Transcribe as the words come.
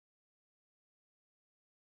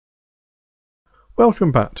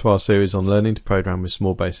Welcome back to our series on learning to program with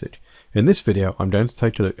Small Basic. In this video I'm going to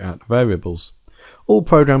take a look at variables. All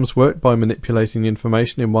programs work by manipulating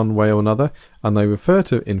information in one way or another, and they refer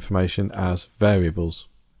to information as variables.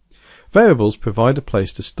 Variables provide a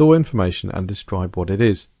place to store information and describe what it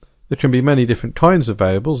is. There can be many different kinds of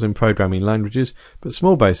variables in programming languages, but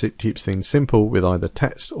Small Basic keeps things simple with either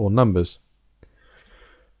text or numbers.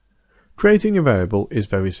 Creating a variable is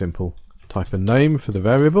very simple. Type a name for the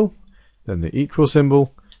variable, then the equal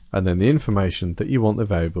symbol, and then the information that you want the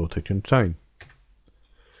variable to contain.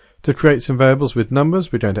 To create some variables with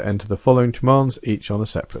numbers, we're going to enter the following commands, each on a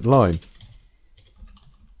separate line.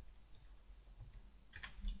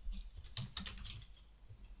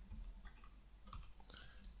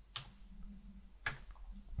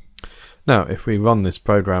 Now, if we run this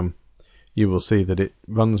program, you will see that it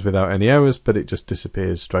runs without any errors, but it just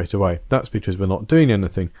disappears straight away. That's because we're not doing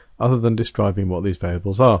anything other than describing what these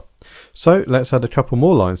variables are. So let's add a couple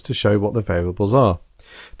more lines to show what the variables are.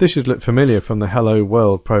 This should look familiar from the Hello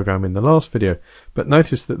World program in the last video, but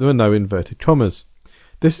notice that there are no inverted commas.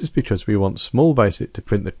 This is because we want Small Basic to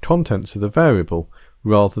print the contents of the variable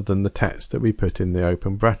rather than the text that we put in the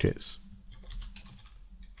open brackets.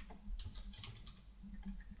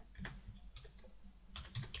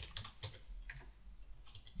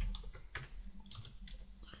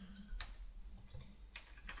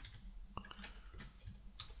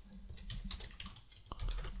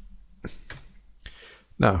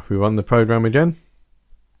 Now, if we run the program again,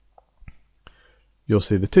 you'll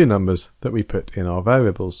see the two numbers that we put in our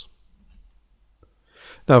variables.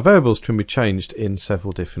 Now, variables can be changed in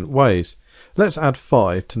several different ways. Let's add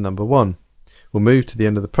 5 to number 1. We'll move to the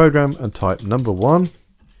end of the program and type number 1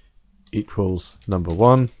 equals number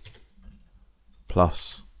 1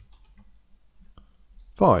 plus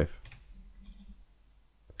 5.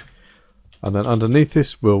 And then underneath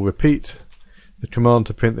this, we'll repeat the command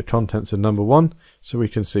to print the contents of number 1 so we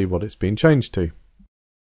can see what it's been changed to.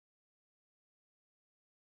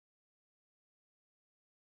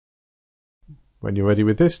 When you're ready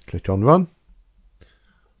with this, click on Run.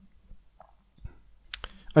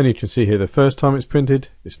 And you can see here the first time it's printed,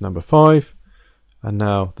 it's number 5, and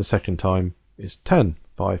now the second time is 10,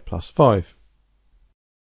 5 plus 5.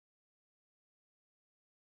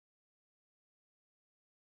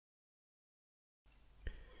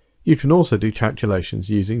 You can also do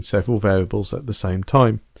calculations using several variables at the same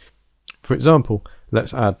time. For example,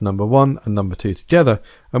 let's add number 1 and number 2 together,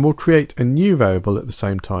 and we'll create a new variable at the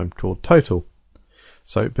same time called total.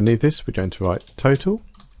 So beneath this we're going to write total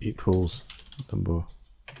equals number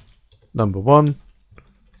 1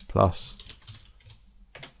 plus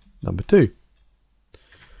number 2.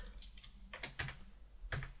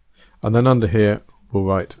 And then under here we'll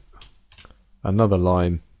write another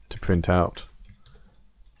line to print out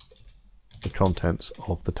the contents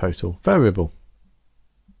of the total variable.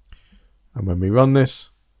 And when we run this,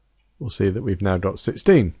 we'll see that we've now got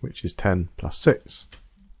 16, which is 10 plus 6.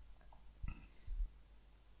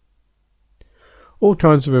 All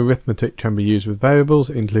kinds of arithmetic can be used with variables,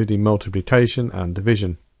 including multiplication and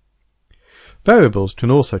division. Variables can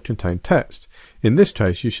also contain text. In this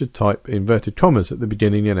case, you should type inverted commas at the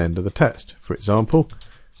beginning and end of the text. For example,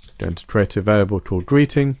 I'm going to create a variable called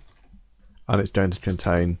greeting, and it's going to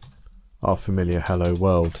contain our familiar Hello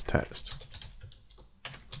World text.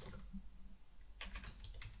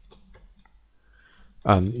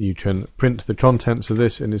 And you can print the contents of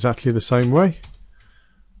this in exactly the same way.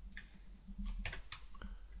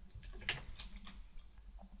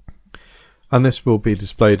 And this will be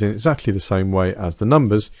displayed in exactly the same way as the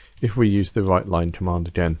numbers if we use the writeLine command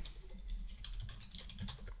again.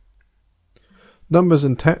 Numbers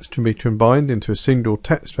and text can be combined into a single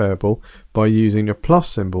text variable by using a plus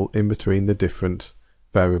symbol in between the different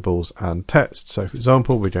variables and text. So for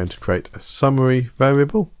example, we're going to create a summary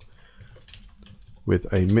variable with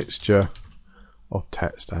a mixture of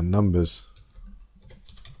text and numbers.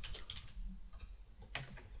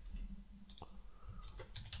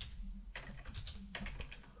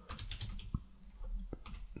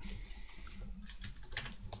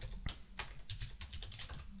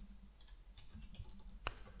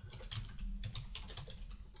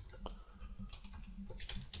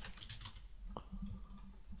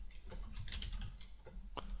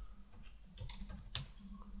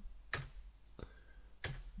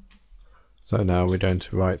 So now we're going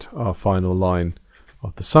to write our final line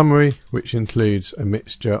of the summary, which includes a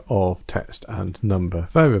mixture of text and number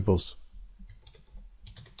variables.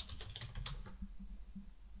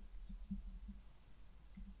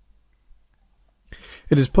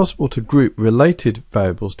 It is possible to group related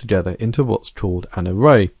variables together into what's called an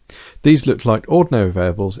array. These look like ordinary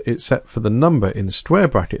variables except for the number in square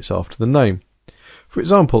brackets after the name. For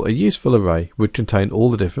example, a useful array would contain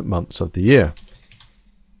all the different months of the year.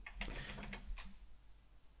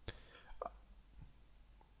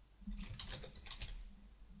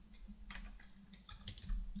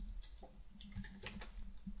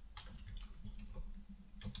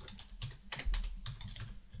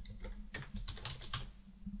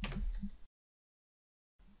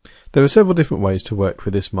 There are several different ways to work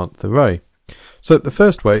with this month array. So the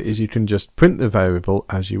first way is you can just print the variable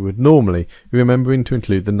as you would normally, remembering to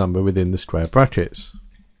include the number within the square brackets.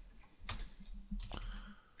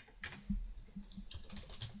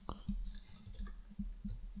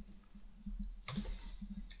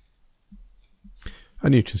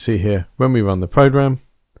 And you can see here, when we run the program,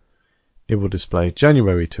 it will display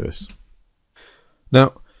January to us.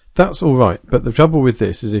 Now, that's alright, but the trouble with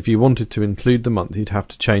this is if you wanted to include the month, you'd have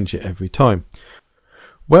to change it every time.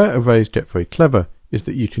 Where arrays get very clever is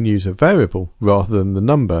that you can use a variable rather than the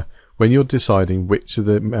number when you're deciding which of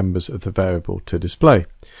the members of the variable to display.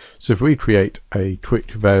 So if we create a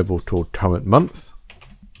quick variable called current month,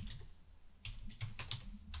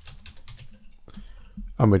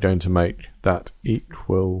 and we're going to make that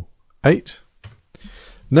equal 8,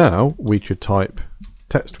 now we could type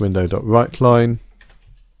text window.writeLine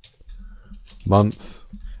month,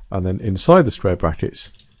 and then inside the square brackets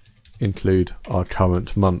include our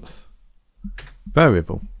current month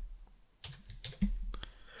variable.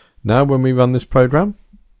 Now when we run this program,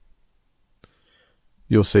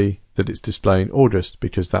 you'll see that it's displaying August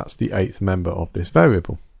because that's the 8th member of this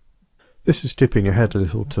variable. This is skipping ahead a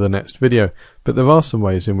little to the next video, but there are some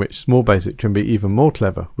ways in which Small Basic can be even more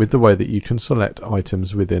clever with the way that you can select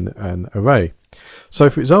items within an array.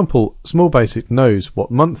 So for example, Small Basic knows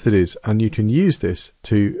what month it is, and you can use this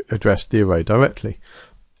to address the array directly.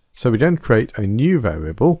 So we're going to create a new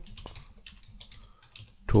variable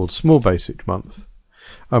called Small Basic month,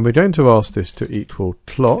 and we're going to ask this to equal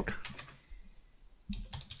clock,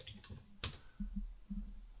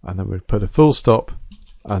 and then we'll put a full stop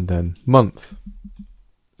and then month.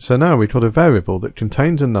 So now we've got a variable that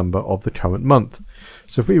contains a number of the current month.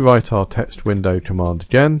 So if we write our text window command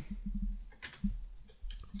again,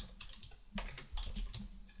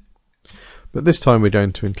 but this time we're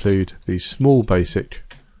going to include the Small Basic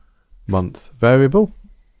month variable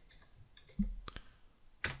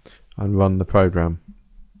and run the program.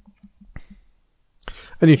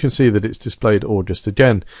 And you can see that it's displayed August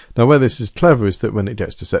again. Now where this is clever is that when it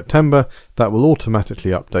gets to September, that will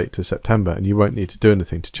automatically update to September and you won't need to do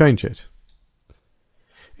anything to change it.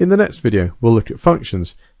 In the next video, we'll look at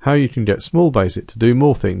functions, how you can get Small Basic to do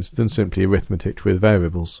more things than simply arithmetic with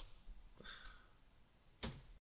variables.